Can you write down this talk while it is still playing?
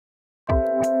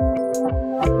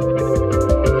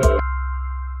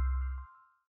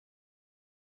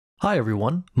Hi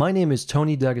everyone, my name is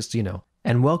Tony D'Agostino,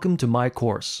 and welcome to my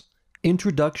course,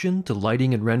 Introduction to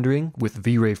Lighting and Rendering with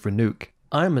VRAY for NUKE.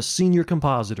 I am a senior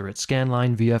compositor at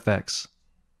Scanline VFX.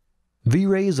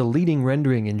 VRAY is a leading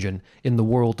rendering engine in the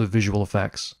world of visual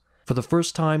effects. For the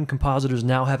first time, compositors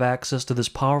now have access to this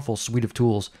powerful suite of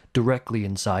tools directly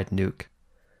inside NUKE.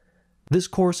 This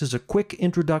course is a quick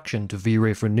introduction to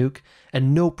VRAY for NUKE,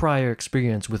 and no prior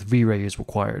experience with VRAY is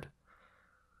required.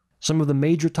 Some of the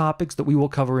major topics that we will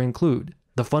cover include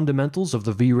the fundamentals of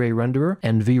the VRAY renderer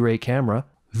and VRAY camera,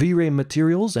 VRAY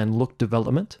materials and look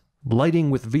development, lighting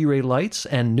with VRAY lights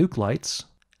and NUKE lights,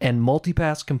 and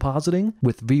multipass compositing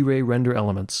with VRAY render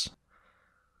elements.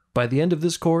 By the end of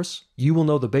this course, you will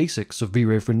know the basics of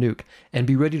VRAY for NUKE and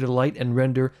be ready to light and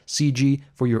render CG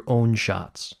for your own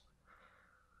shots.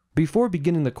 Before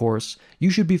beginning the course, you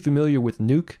should be familiar with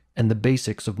NUKE and the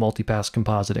basics of multipass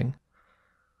compositing.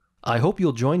 I hope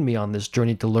you'll join me on this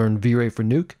journey to learn VRAY for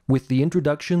NUKE with the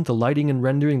Introduction to Lighting and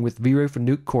Rendering with VRAY for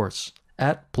NUKE course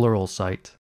at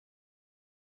Pluralsight.